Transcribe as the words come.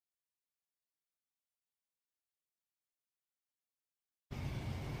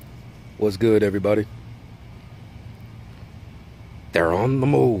What's good, everybody? They're on the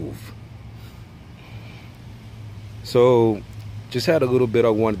move. So, just had a little bit I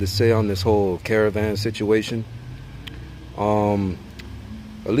wanted to say on this whole caravan situation. Illegal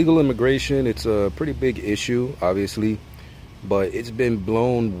immigration, it's a pretty big issue, obviously, but it's been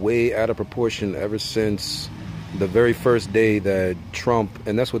blown way out of proportion ever since the very first day that Trump,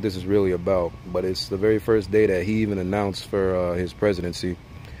 and that's what this is really about, but it's the very first day that he even announced for his presidency.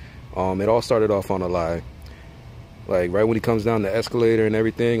 It all started off on a lie. Like, right when he comes down the escalator and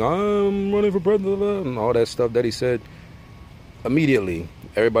everything, I'm running for president, and all that stuff that he said, immediately,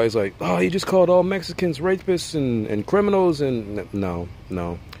 everybody's like, oh, he just called all Mexicans rapists and criminals, and no,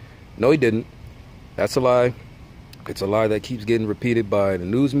 he didn't. That's a lie. It's a lie that keeps getting repeated by the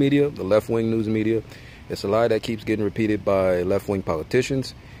news media, the left-wing news media. It's a lie that keeps getting repeated by left-wing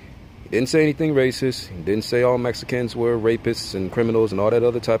politicians. He didn't say anything racist. He didn't say all Mexicans were rapists and criminals and all that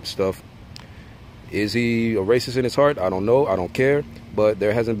other type of stuff. Is he a racist in his heart? I don't know. I don't care. But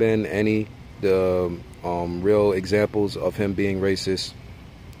there hasn't been any real examples of him being racist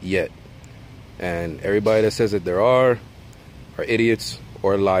yet. And everybody that says that there are idiots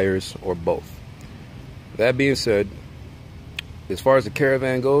or liars or both. That being said, as far as the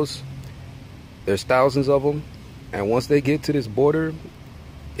caravan goes, there's thousands of them. And once they get to this border,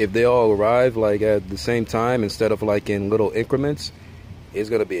 if they all arrive like at the same time instead of like in little increments, it's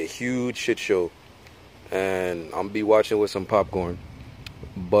going to be a huge shit show. And I'm going to be watching with some popcorn.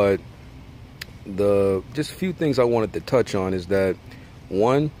 But just a few things I wanted to touch on is that,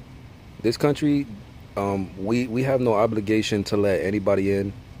 one, this country, we have no obligation to let anybody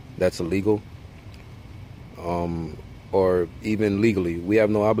in that's illegal, or even legally. We have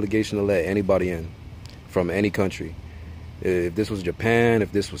no obligation to let anybody in from any country. If this was Japan,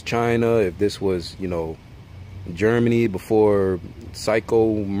 if this was China, if this was, Germany before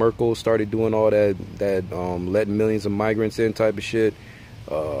Psycho Merkel started doing all that letting millions of migrants in type of shit,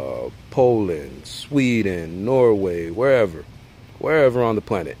 Poland, Sweden, Norway, wherever on the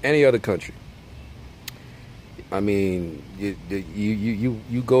planet, any other country. I mean,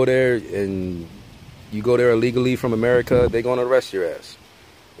 you go there and you go there illegally from America, they're gonna arrest your ass.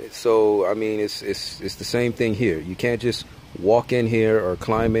 So I mean, it's the same thing here. You can't just walk in here or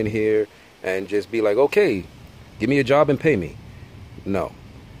climb in here and just be like, okay, give me a job and pay me. No.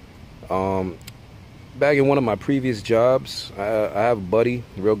 Back in one of my previous jobs, I have a buddy,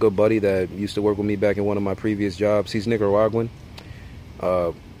 a real good buddy that used to work with me back in one of my previous jobs. He's Nicaraguan.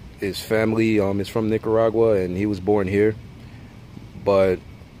 His family is from Nicaragua, and he was born here. But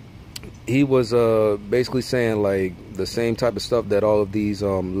he was basically saying like the same type of stuff that all of these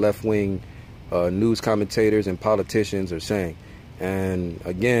left-wing news commentators and politicians are saying. And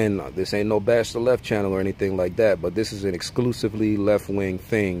again, this ain't no Bash the Left channel or anything like that, but this is an exclusively left-wing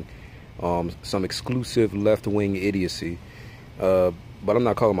thing, some exclusive left-wing idiocy. But I'm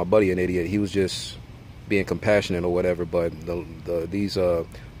not calling my buddy an idiot. He was just being compassionate or whatever. But these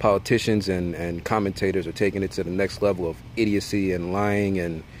politicians and commentators are taking it to the next level of idiocy and lying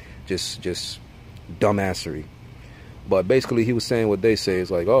and just dumbassery. But basically, he was saying what they say is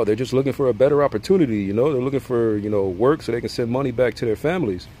like, oh, they're just looking for a better opportunity, they're looking for, work so they can send money back to their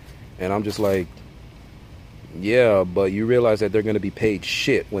families. And I'm just like, yeah, but you realize that they're going to be paid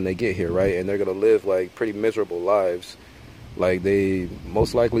shit when they get here, right? And they're going to live like pretty miserable lives. Like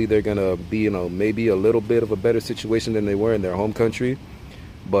most likely they're going to be, maybe a little bit of a better situation than they were in their home country.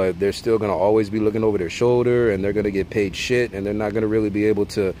 But they're still going to always be looking over their shoulder, and they're going to get paid shit, and they're not going to really be able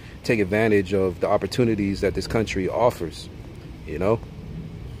to take advantage of the opportunities that this country offers,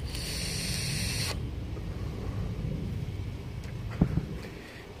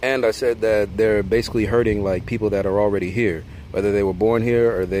 And I said that they're basically hurting like people that are already here, whether they were born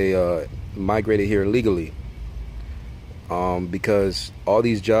here or they migrated here illegally. Because all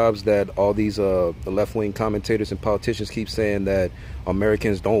these jobs that all these the left-wing commentators and politicians keep saying that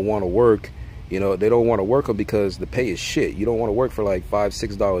Americans don't want to work, they don't want to work them because the pay is shit. You don't want to work for like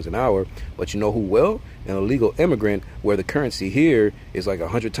 $5-6 an hour, but you know who will? An illegal immigrant, where the currency here is like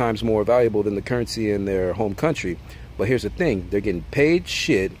 100 times more valuable than the currency in their home country. But here's the thing, they're getting paid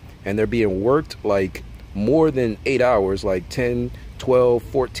shit, and they're being worked like more than 8 hours, like 10, 12,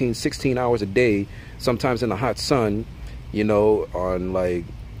 14, 16 hours a day, sometimes in the hot sun, on like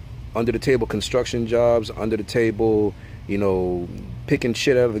under the table construction jobs, under the table, picking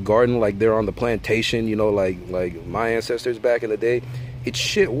shit out of the garden like they're on the plantation, like my ancestors back in the day. It's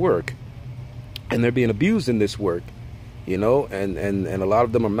shit work. And they're being abused in this work, and a lot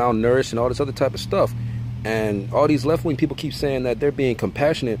of them are malnourished and all this other type of stuff. And all these left-wing people keep saying that they're being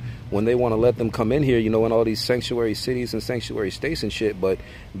compassionate when they want to let them come in here, you know, in all these sanctuary cities and sanctuary states and shit. But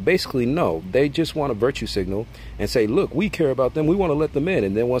basically, no, they just want a virtue signal and say, look, we care about them. We want to let them in.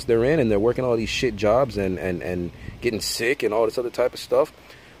 And then once they're in and they're working all these shit jobs and getting sick and all this other type of stuff,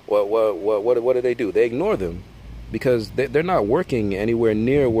 what do they do? They ignore them because they're not working anywhere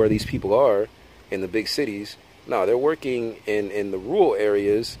near where these people are in the big cities. No, they're working in the rural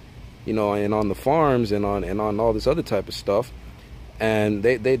areas, you know, and on the farms and on all this other type of stuff. And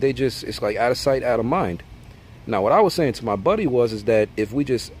they just, it's like out of sight, out of mind. Now, what I was saying to my buddy is that if we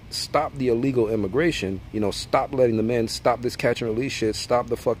just stop the illegal immigration, you know, stop letting them in, stop this catch and release shit, stop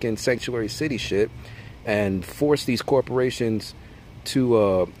the fucking sanctuary city shit, and force these corporations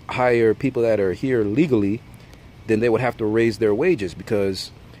to hire people that are here legally, then they would have to raise their wages,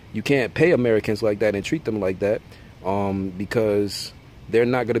 because you can't pay Americans like that and treat them like that, because they're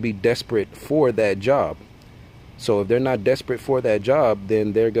not going to be desperate for that job. So if they're not desperate for that job,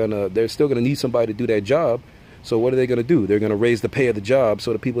 then they're still gonna need somebody to do that job. So what are they gonna do? They're gonna raise the pay of the job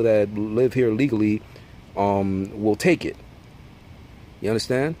so the people that live here legally will take it. You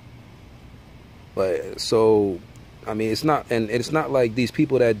understand? But so, I mean, it's not like these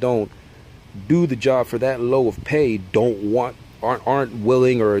people that don't do the job for that low of pay aren't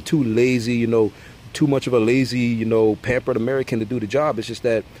willing or are too lazy, you know, too much of a lazy, you know, pampered American to do the job. It's just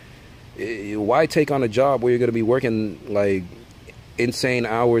that why take on a job where you're going to be working like insane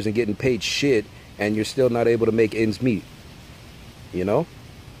hours and getting paid shit and you're still not able to make ends meet, you know?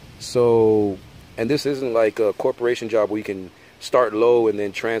 So, and this isn't like a corporation job where you can start low and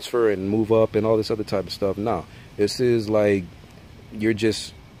then transfer and move up and all this other type of stuff. No, this is like you're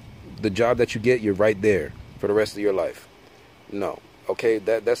just, the job that you get, you're right there for the rest of your life. No. Okay,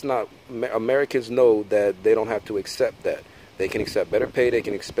 that's not, Americans know that they don't have to accept that. They can accept better pay, they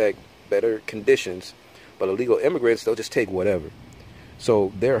can expect better conditions, but illegal immigrants, they'll just take whatever.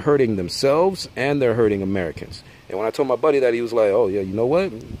 So they're hurting themselves and they're hurting Americans. And when I told my buddy that, he was like, oh yeah, you know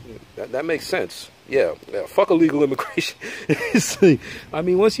what? That makes sense. Yeah, fuck illegal immigration. I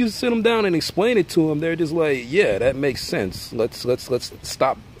mean, once you sit them down and explain it to them, they're just like, yeah, that makes sense. Let's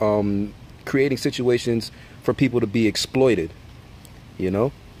stop creating situations for people to be exploited. You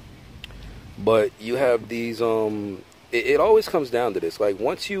know, but you have these it always comes down to this. Like,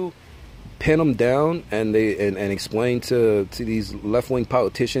 once you pin them down and explain to these left-wing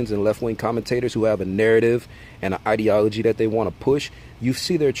politicians and left-wing commentators who have a narrative and an ideology that they want to push, you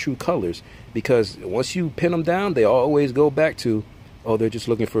see their true colors. Because once you pin them down, they always go back to, oh, they're just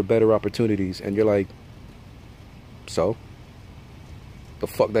looking for better opportunities. And you're like, so the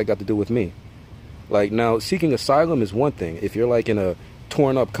fuck that got to do with me? Like, now, seeking asylum is one thing. If you're like in a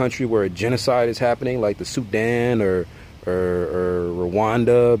torn up country where a genocide is happening, like the Sudan or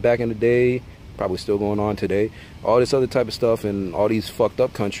Rwanda back in the day, probably still going on today, all this other type of stuff, and all these fucked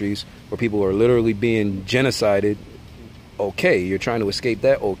up countries where people are literally being genocided, okay, you're trying to escape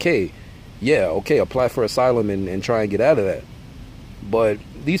that, okay, yeah, okay, apply for asylum and try and get out of that. But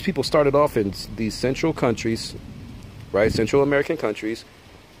these people started off in these central countries, right, Central American countries.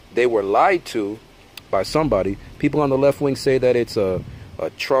 They were lied to by somebody. People on the left wing say that it's a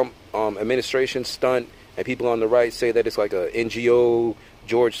Trump administration stunt, and people on the right say that it's like a NGO,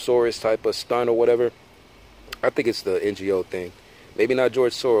 George Soros type of stunt or whatever. I think it's the NGO thing. Maybe not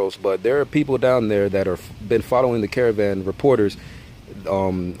George Soros, but there are people down there that are been following the Caravan, reporters,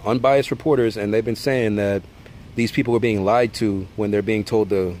 unbiased reporters, and they've been saying that these people are being lied to when they're being told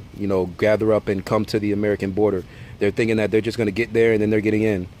to, you know, gather up and come to the American border. They're thinking that they're just going to get there and then they're getting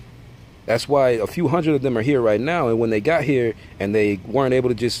in. That's why a few hundred of them are here right now. And when they got here and they weren't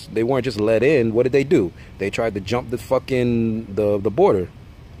able to they weren't just let in, what did they do? They tried to jump the fucking the border.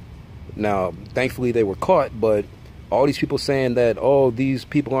 Now, thankfully they were caught, but all these people saying that, oh, these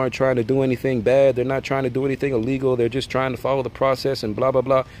people aren't trying to do anything bad, they're not trying to do anything illegal, they're just trying to follow the process and blah blah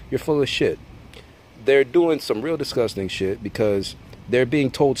blah, you're full of shit. They're doing some real disgusting shit because they're being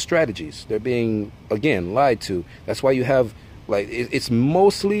told strategies. They're being, again, lied to. That's why you have, like, it's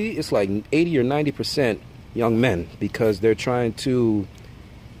like 80 or 90% young men, because they're trying to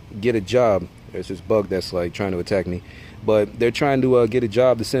get a job. There's this bug that's like trying to attack me, but they're trying to get a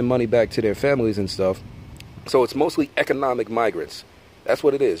job to send money back to their families and stuff. So it's mostly economic migrants. That's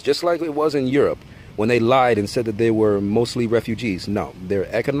what it is. Just like it was in Europe when they lied and said that they were mostly refugees. No,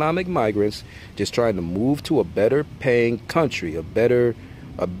 they're economic migrants just trying to move to a better paying country, a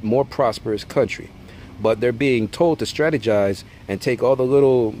more prosperous country. But they're being told to strategize and take all the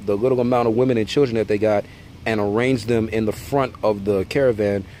little amount of women and children that they got and arrange them in the front of the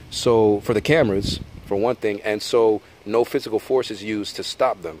caravan, so for the cameras, for one thing, and so no physical force is used to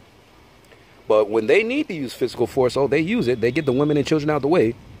stop them. But when they need to use physical force, oh, they use it. They get the women and children out of the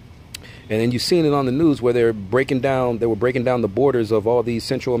way. And then you've seen it on the news where they were breaking down the borders of all these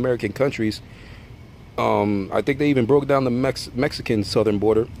Central American countries. I think they even broke down the Mexican southern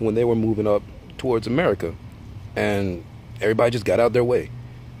border when they were moving up towards America. And everybody just got out their way.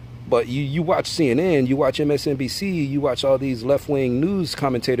 But you watch CNN, you watch MSNBC, you watch all these left-wing news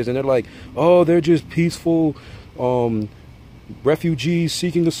commentators, and they're like, oh, they're just peaceful refugees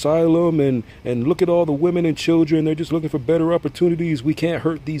seeking asylum, and look at all the women and children. They're just looking for better opportunities. We can't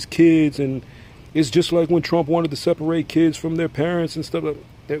hurt these kids. And it's just like when Trump wanted to separate kids from their parents and stuff.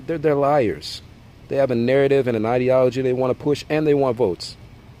 They're liars. They have a narrative and an ideology they want to push, and they want votes.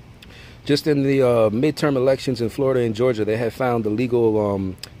 Just in the midterm elections in Florida and Georgia, they had found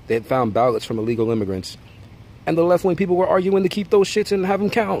they had found ballots from illegal immigrants. And the left-wing people were arguing to keep those shits and have them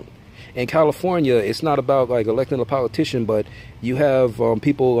count. In California, it's not about like electing a politician, but you have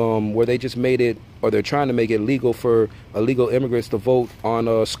people where they just made it, or they're trying to make it legal for illegal immigrants to vote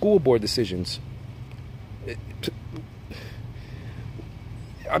on school board decisions.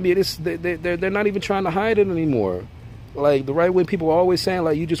 I mean, they're not even trying to hide it anymore. Like, the right-wing people are always saying,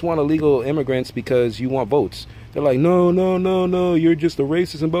 like, you just want illegal immigrants because you want votes. They're like, no, you're just a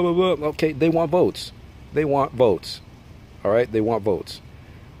racist and blah, blah, blah. Okay, they want votes. They want votes. All right? They want votes.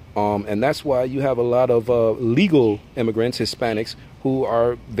 And that's why you have a lot of legal immigrants, Hispanics, who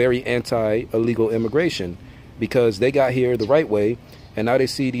are very anti-illegal immigration because they got here the right way, and now they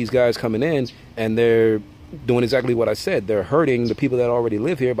see these guys coming in, and they're doing exactly what I said. They're hurting the people that already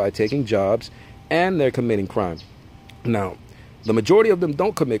live here by taking jobs, and they're committing crime. Now, the majority of them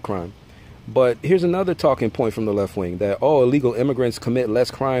don't commit crime. But here's another talking point from the left wing, that, oh, illegal immigrants commit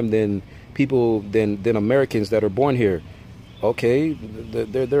less crime than than Americans that are born here. Okay,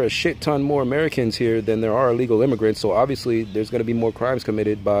 there are a shit ton more Americans here than there are illegal immigrants. So obviously there's going to be more crimes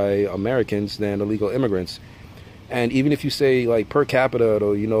committed by Americans than illegal immigrants. And even if you say like per capita,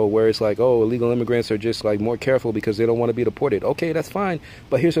 or, you know, where it's like, oh, illegal immigrants are just like more careful because they don't want to be deported. Okay, that's fine.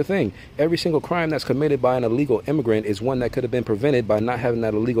 But here's the thing. Every single crime that's committed by an illegal immigrant is one that could have been prevented by not having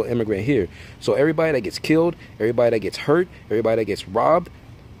that illegal immigrant here. So everybody that gets killed, everybody that gets hurt, everybody that gets robbed,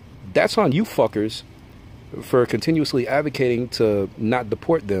 that's on you fuckers for continuously advocating to not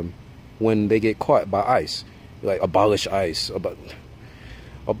deport them when they get caught by ICE. Like, abolish ICE.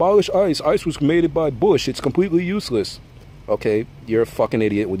 Abolish ICE. ICE was made by Bush. It's completely useless. Okay, you're a fucking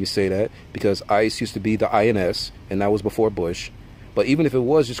idiot when you say that, because ICE used to be the INS, and that was before Bush. But even if it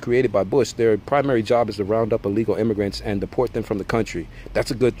was just created by Bush, their primary job is to round up illegal immigrants and deport them from the country.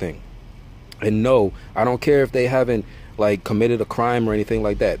 That's a good thing. And no, I don't care if they haven't like committed a crime or anything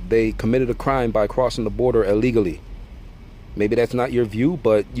like that. They committed a crime by crossing the border illegally. Maybe that's not your view,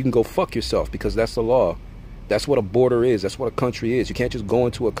 but you can go fuck yourself, because that's the law. That's what a border is. That's what a country is. You can't just go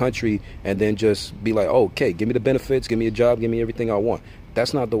into a country and then just be like, oh, okay, give me the benefits, give me a job, give me everything I want.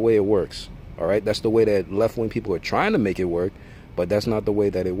 That's not the way it works. All right? That's the way that left-wing people are trying to make it work, but that's not the way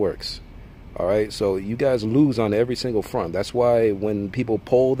that it works. All right? So you guys lose on every single front. That's why when people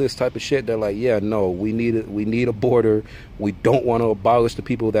poll this type of shit, they're like, yeah, no, we need a border. We don't want to abolish the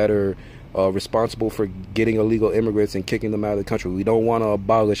people that are responsible for getting illegal immigrants and kicking them out of the country. We don't want to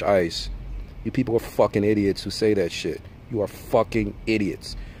abolish ICE. You people are fucking idiots who say that shit. You are fucking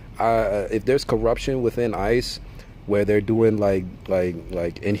idiots. If there's corruption within ICE, where they're doing like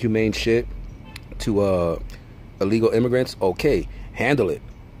inhumane shit to illegal immigrants, okay, handle it.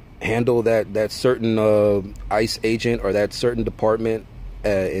 Handle that certain ICE agent or that certain department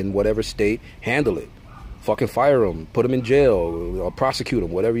in whatever state. Handle it. Fucking fire them. Put them in jail. Or prosecute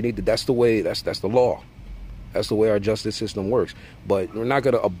them. Whatever you need to. That's the way. That's the law. That's the way our justice system works. But we're not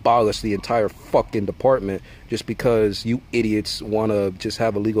going to abolish the entire fucking department just because you idiots want to just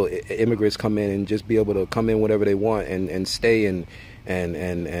have illegal immigrants come in and just be able to come in whenever they want and stay and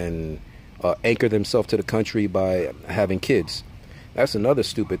anchor themselves to the country by having kids. That's another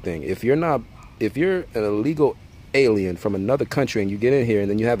stupid thing. If you're an illegal alien from another country and you get in here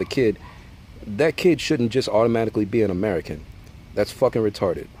and then you have a kid, that kid shouldn't just automatically be an American. That's fucking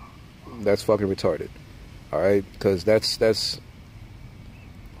retarded. That's fucking retarded. All right, because that's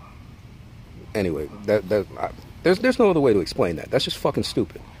anyway. There's no other way to explain that. That's just fucking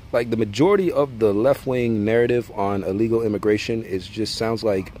stupid. Like, the majority of the left wing narrative on illegal immigration just sounds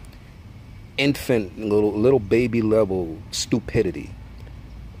like infant, little baby level stupidity,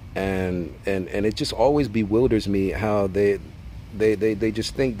 and it just always bewilders me how they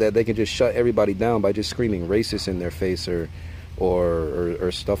just think that they can just shut everybody down by just screaming racist in their face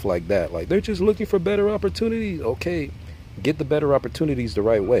or stuff like that. Like, they're just looking for better opportunities. Okay, get the better opportunities the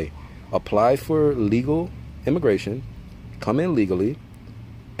right way. Apply for legal immigration, come in legally,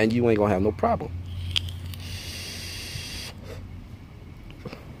 and you ain't gonna have no problem.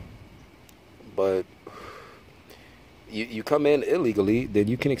 But you come in illegally, then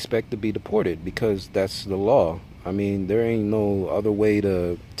you can expect to be deported because that's the law. I mean, there ain't no other way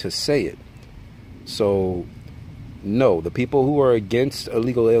to say it. So, no, the people who are against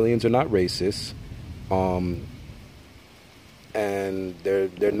illegal aliens are not racist, and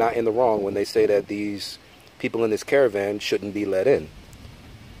they're not in the wrong when they say that these people in this caravan shouldn't be let in.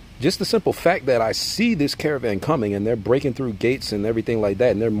 Just the simple fact that I see this caravan coming and they're breaking through gates and everything like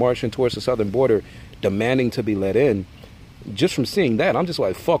that, and they're marching towards the southern border demanding to be let in, just from seeing that, I'm just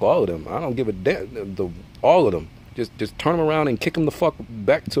like, fuck all of them. I don't give a damn. All of them. Just turn them around and kick them the fuck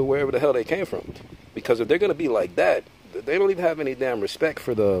back to wherever the hell they came from. Because if they're going to be like that, they don't even have any damn respect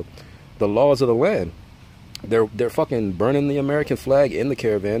for the laws of the land. They're fucking burning the American flag in the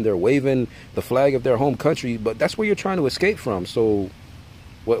caravan. They're waving the flag of their home country, but that's where you're trying to escape from. So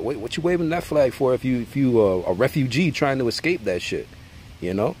what you waving that flag for if you a refugee trying to escape that shit,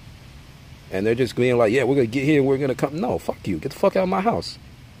 you know? And they're just being like, yeah, we're gonna get here and we're gonna come. No, fuck you. Get the fuck out of my house.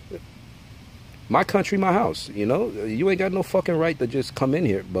 My country, my house. You know, you ain't got no fucking right to just come in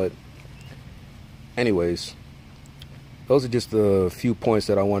here. But anyways, those are just a few points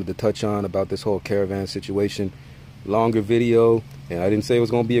that I wanted to touch on about this whole caravan situation. Longer video, and I didn't say it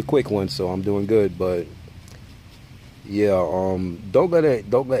was gonna be a quick one, so I'm doing good. But yeah, don't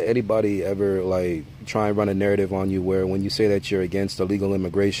let anybody ever like try and run a narrative on you where when you say that you're against illegal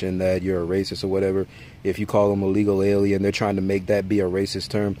immigration, that you're a racist or whatever. If you call them a legal alien, they're trying to make that be a racist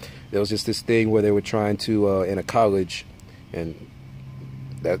term. There was just this thing where they were trying to in a college, and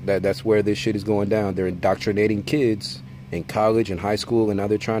that's where this shit is going down. They're indoctrinating kids in college and high school, and now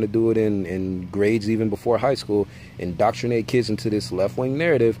they're trying to do it in grades even before high school, indoctrinate kids into this left-wing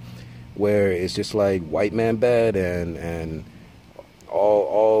narrative where it's just like white man bad, and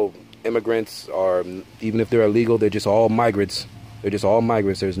all immigrants are, even if they're illegal, they're just all migrants. They're just all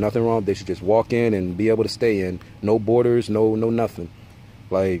migrants. There's nothing wrong. They should just walk in and be able to stay in. No borders, no nothing.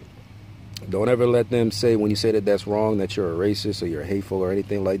 Like, don't ever let them say when you say that that's wrong, that you're a racist or you're hateful or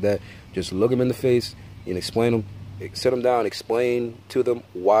anything like that. Just look them in the face and explain them. Sit them down, explain to them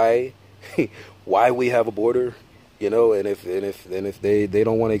why why we have a border. You know, and if they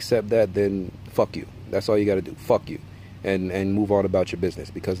don't want to accept that, then fuck you. That's all you got to do. Fuck you, and move on about your business,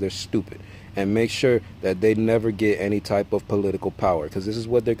 because they're stupid. And make sure that they never get any type of political power, because this is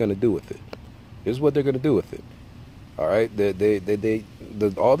what they're going to do with it. This is what they're going to do with it. All right,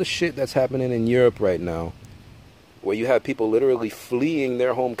 all the shit that's happening in Europe right now, where you have people literally fleeing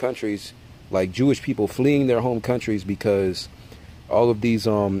their home countries, like Jewish people fleeing their home countries because all of these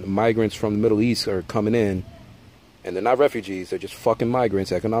migrants from the Middle East are coming in. And they're not refugees, they're just fucking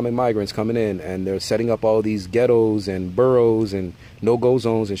migrants, economic migrants coming in, and they're setting up all these ghettos and boroughs and no-go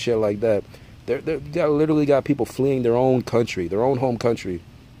zones and shit like that. You literally got people fleeing their own country, their own home country,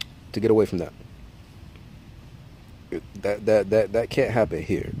 to get away from that. That can't happen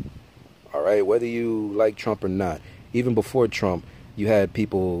here. All right, whether you like Trump or not. Even before Trump, you had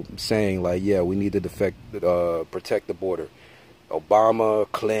people saying like, yeah, we need to protect the border.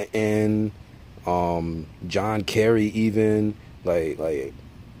 Obama, Clinton, John Kerry, even like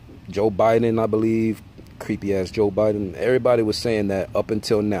Joe Biden, I believe, creepy ass Joe Biden. Everybody was saying that up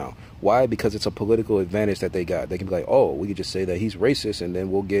until now. Why? Because it's a political advantage that they got. They can be like, oh, we could just say that he's racist and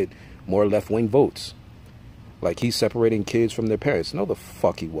then we'll get more left-wing votes. Like he's separating kids from their parents. No, the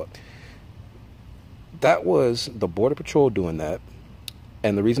fuck he was. That was the Border Patrol doing that.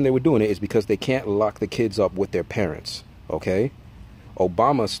 And the reason they were doing it is because they can't lock the kids up with their parents. Okay?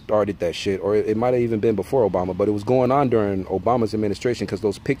 Obama started that shit, or it might have even been before Obama, but it was going on during Obama's administration, because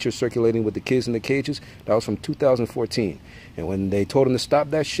those pictures circulating with the kids in the cages, that was from 2014. And when they told him to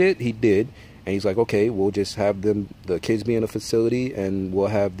stop that shit, he did. And he's like, okay, we'll just have the kids be in a facility, and we'll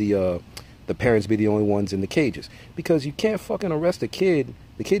have the parents be the only ones in the cages. Because you can't fucking arrest a kid.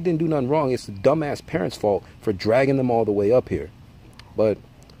 The kid didn't do nothing wrong. It's the dumbass parents' fault for dragging them all the way up here. But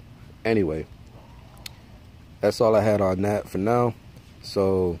anyway, that's all I had on that for now.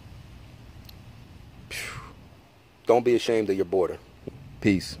 So, don't be ashamed of your border.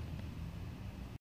 Peace.